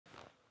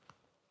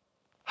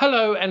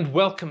Hello and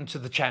welcome to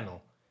the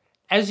channel.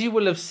 As you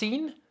will have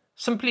seen,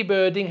 Simply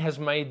Birding has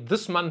made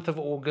this month of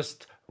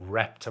August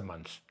Raptor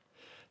Month.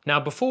 Now,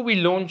 before we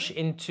launch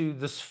into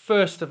this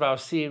first of our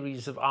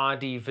series of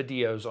RD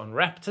videos on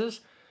raptors,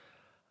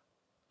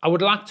 I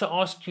would like to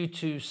ask you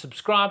to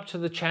subscribe to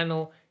the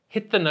channel,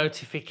 hit the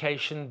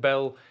notification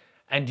bell,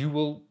 and you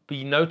will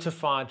be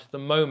notified the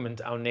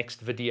moment our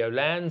next video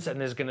lands. And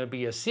there's going to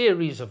be a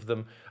series of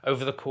them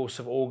over the course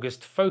of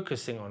August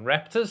focusing on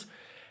raptors.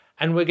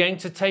 And we're going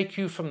to take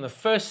you from the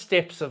first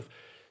steps of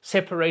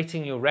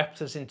separating your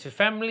raptors into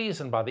families,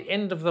 and by the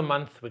end of the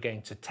month we're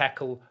going to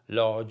tackle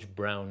large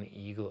brown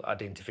eagle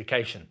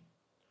identification.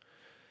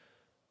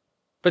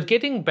 But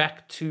getting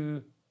back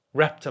to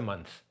Raptor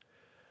Month,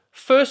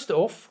 first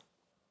off,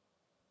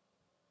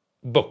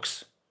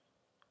 books.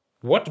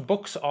 What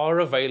books are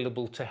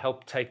available to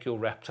help take your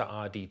raptor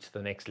ID to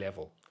the next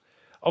level?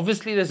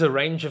 Obviously there's a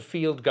range of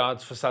field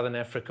guides for Southern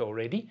Africa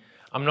already.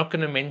 I'm not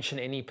going to mention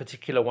any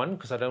particular one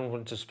because I don't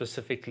want to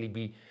specifically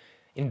be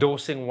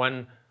endorsing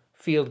one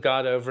field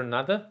guide over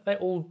another. They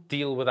all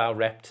deal with our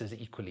raptors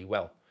equally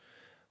well.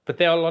 But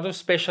there are a lot of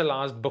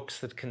specialized books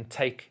that can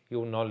take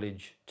your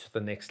knowledge to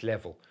the next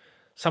level.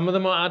 Some of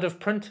them are out of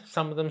print,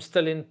 some of them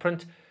still in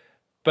print,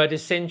 but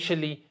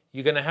essentially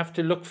you're going to have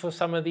to look for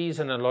some of these,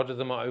 and a lot of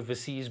them are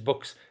overseas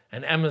books,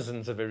 and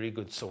Amazon's a very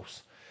good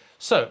source.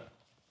 So,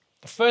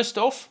 first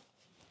off,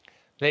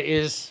 there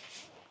is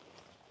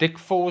Dick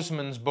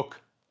Forsman's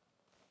book,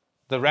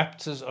 The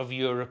Raptors of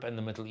Europe and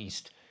the Middle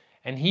East.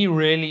 And he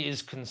really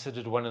is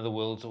considered one of the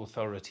world's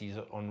authorities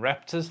on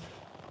raptors.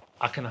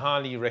 I can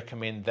highly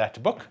recommend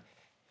that book.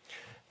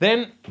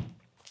 Then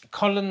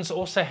Collins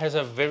also has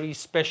a very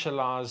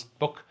specialized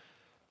book,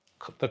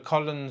 the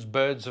Collins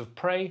Birds of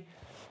Prey.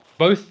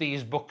 Both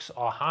these books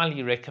are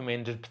highly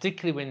recommended,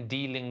 particularly when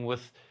dealing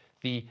with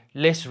the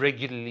less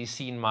regularly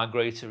seen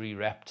migratory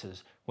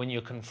raptors when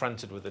you're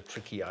confronted with a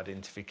tricky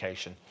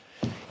identification.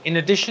 In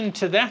addition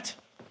to that,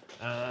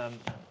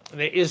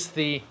 there is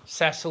the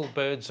Sassil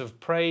Birds of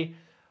Prey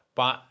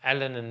by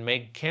Alan and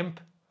Meg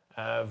Kemp,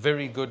 a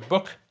very good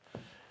book.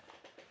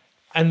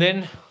 And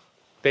then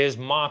there's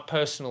my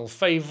personal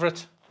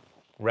favorite,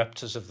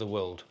 Raptors of the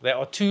World. There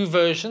are two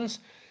versions.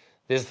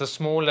 There's the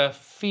smaller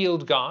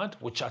field guide,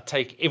 which I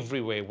take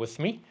everywhere with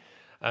me,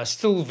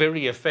 still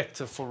very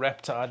effective for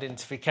raptor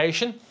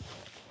identification.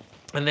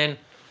 And then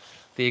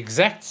the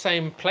exact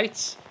same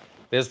plates,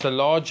 there's the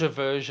larger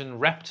version,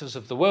 Raptors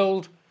of the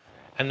World,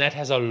 and that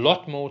has a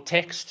lot more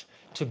text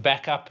to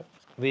back up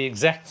the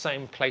exact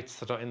same plates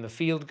that are in the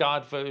field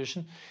guide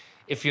version.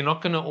 If you're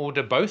not going to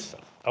order both,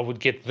 I would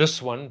get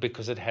this one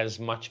because it has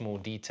much more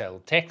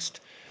detailed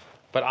text.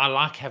 But I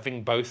like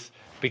having both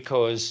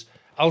because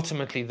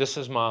ultimately this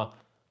is my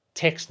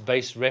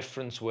text-based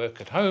reference work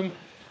at home,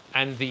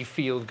 and the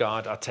field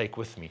guide I take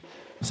with me.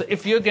 So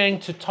if you're going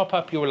to top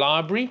up your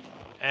library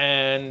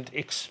and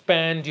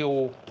expand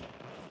your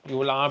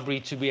library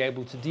to be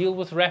able to deal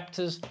with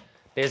raptors,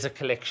 there's a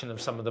collection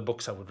of some of the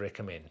books I would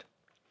recommend.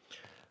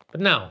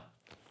 But now,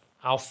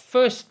 our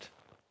first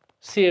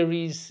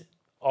series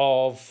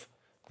of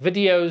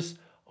videos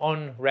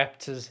on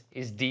raptors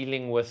is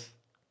dealing with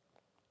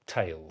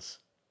tails.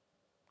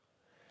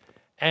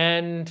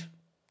 And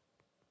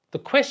the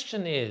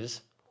question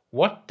is,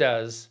 what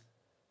does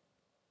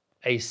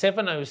a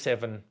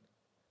 707,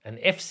 an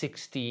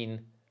F-16,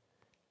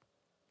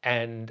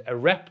 and a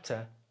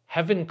raptor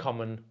have in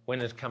common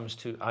when it comes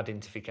to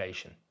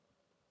identification?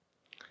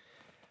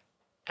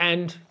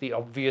 And the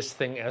obvious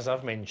thing, as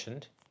I've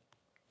mentioned,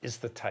 is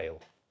the tail.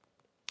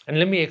 And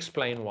let me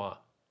explain why.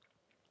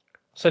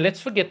 So let's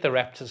forget the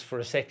raptors for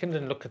a second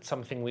and look at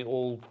something we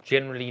all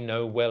generally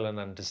know well and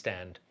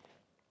understand.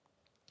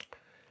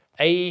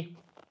 A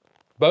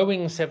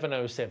Boeing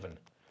 707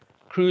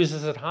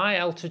 cruises at high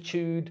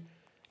altitude.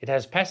 It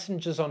has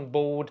passengers on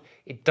board.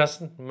 It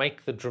doesn't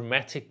make the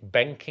dramatic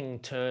banking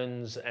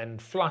turns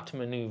and flight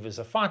maneuvers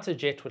a fighter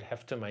jet would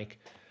have to make.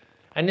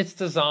 And it's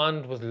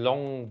designed with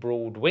long,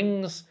 broad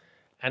wings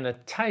and a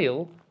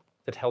tail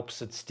that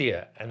helps it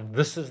steer. And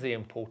this is the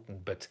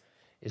important bit,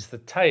 is the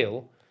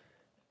tail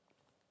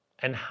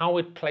and how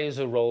it plays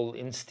a role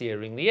in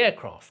steering the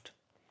aircraft.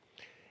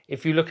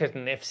 If you look at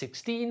an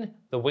F-16,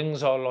 the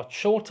wings are a lot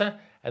shorter,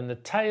 and the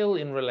tail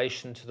in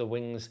relation to the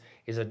wings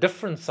is a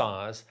different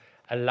size,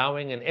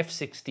 allowing an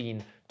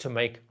F-16 to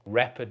make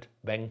rapid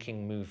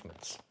banking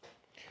movements.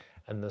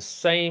 And the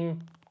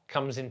same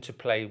comes into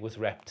play with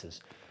raptors.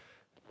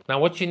 Now,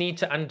 what you need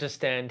to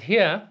understand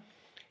here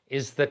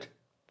is that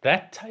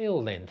that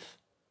tail length,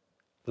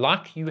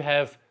 like you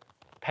have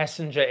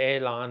passenger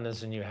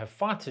airliners and you have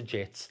fighter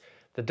jets,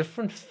 the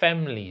different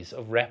families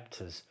of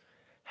raptors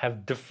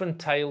have different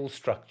tail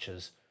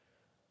structures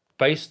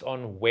based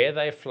on where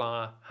they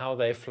fly, how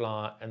they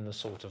fly, and the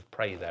sort of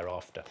prey they're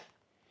after.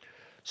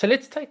 So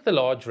let's take the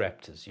large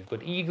raptors. You've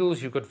got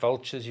eagles, you've got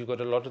vultures, you've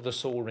got a lot of the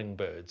soaring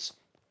birds.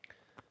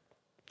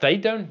 They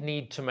don't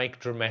need to make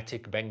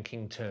dramatic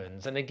banking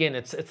turns. And again,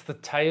 it's the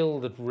tail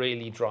that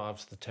really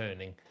drives the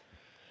turning.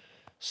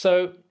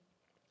 So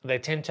they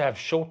tend to have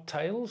short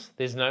tails.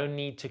 There's no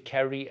need to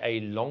carry a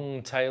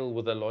long tail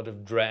with a lot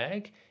of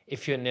drag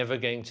if you're never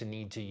going to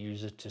need to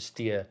use it to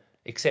steer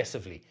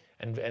excessively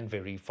and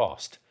very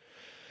fast.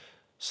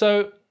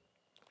 So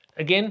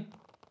again,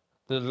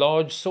 the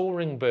large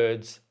soaring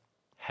birds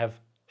have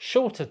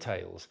shorter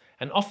tails,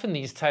 and often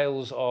these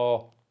tails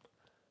are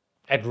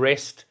at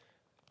rest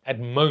at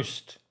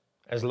most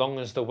as long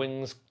as the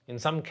wings, in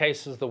some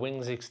cases the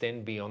wings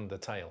extend beyond the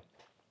tail.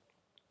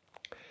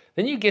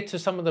 Then you get to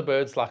some of the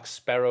birds like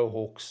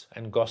sparrowhawks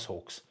and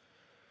goshawks.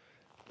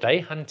 They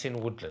hunt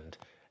in woodland.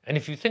 And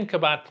if you think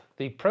about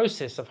the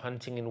process of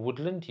hunting in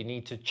woodland, you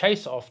need to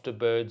chase after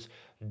birds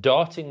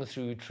darting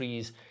through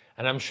trees.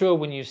 And I'm sure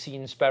when you've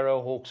seen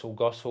sparrowhawks or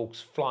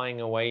goshawks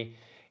flying away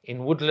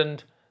in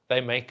woodland,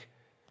 they make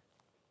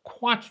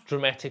quite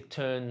dramatic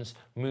turns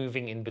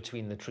moving in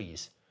between the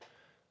trees.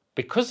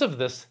 Because of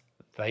this,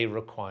 they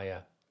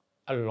require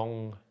a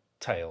long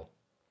tail.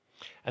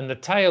 And the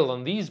tail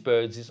on these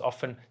birds is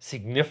often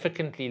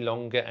significantly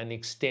longer and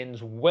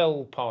extends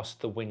well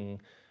past the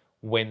wing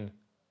when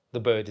the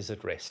bird is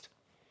at rest.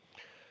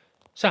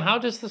 So how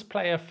does this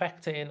play a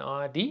factor in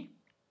RD?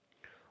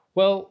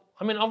 Well,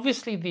 I mean,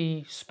 obviously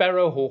the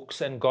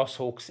sparrowhawks and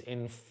goshawks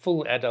in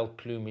full adult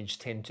plumage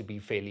tend to be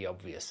fairly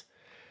obvious.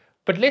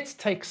 But let's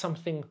take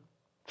something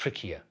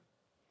trickier.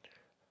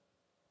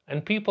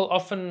 And people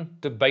often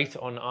debate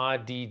on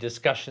RD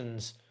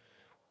discussions,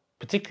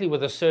 particularly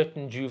with a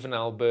certain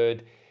juvenile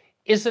bird.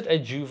 Is it a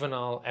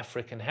juvenile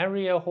African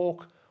harrier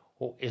hawk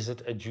or is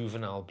it a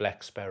juvenile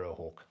black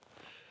sparrowhawk?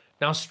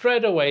 Now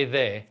straight away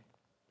there,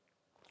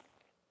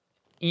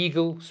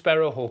 eagle,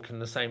 sparrowhawk in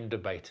the same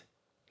debate.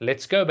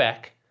 Let's go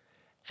back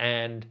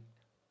and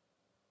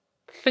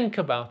think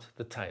about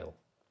the tail.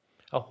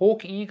 A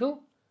hawk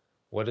eagle,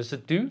 what does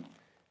it do?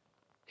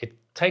 It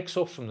takes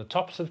off from the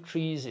tops of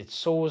trees, it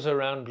soars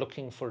around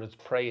looking for its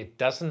prey, it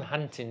doesn't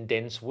hunt in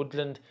dense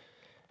woodland.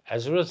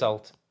 As a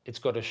result, it's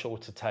got a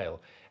shorter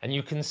tail. And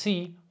you can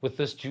see with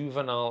this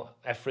juvenile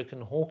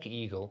African hawk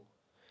eagle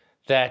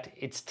that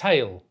its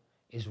tail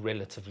is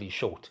relatively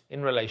short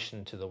in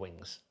relation to the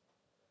wings.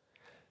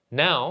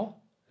 Now,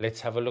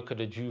 let's have a look at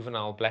a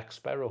juvenile black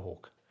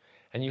sparrowhawk.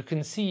 And you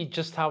can see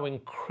just how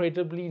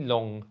incredibly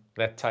long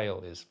that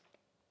tail is.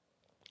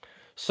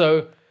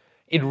 So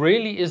it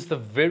really is the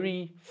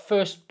very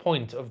first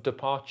point of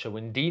departure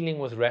when dealing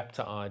with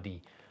raptor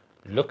RD.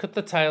 Look at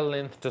the tail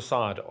length,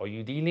 decide, are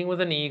you dealing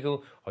with an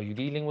eagle? Are you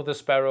dealing with a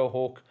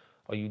sparrowhawk?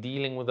 Are you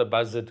dealing with a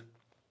buzzard?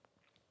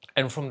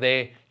 And from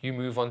there, you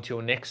move on to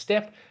your next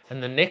step.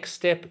 And the next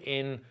step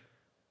in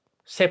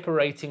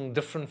separating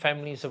different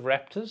families of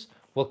raptors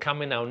will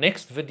come in our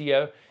next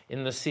video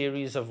in the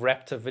series of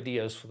raptor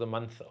videos for the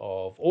month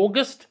of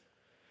August.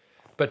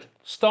 But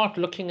start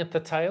looking at the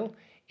tail.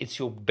 It's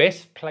your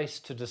best place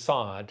to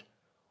decide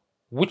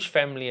which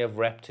family of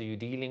raptor you're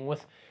dealing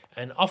with.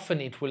 And often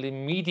it will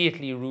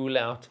immediately rule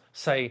out,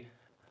 say,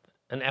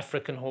 an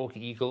African hawk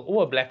eagle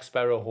or a black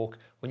sparrowhawk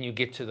when you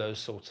get to those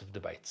sorts of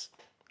debates.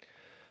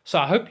 So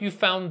I hope you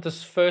found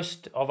this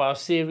first of our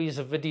series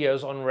of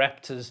videos on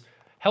raptors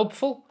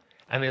helpful.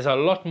 And there's a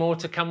lot more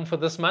to come for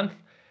this month.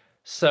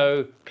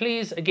 So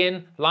please,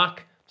 again,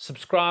 like,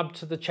 subscribe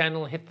to the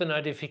channel, hit the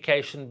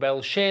notification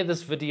bell, share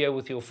this video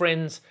with your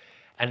friends,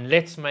 and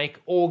let's make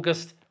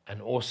August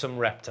an awesome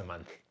raptor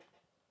month.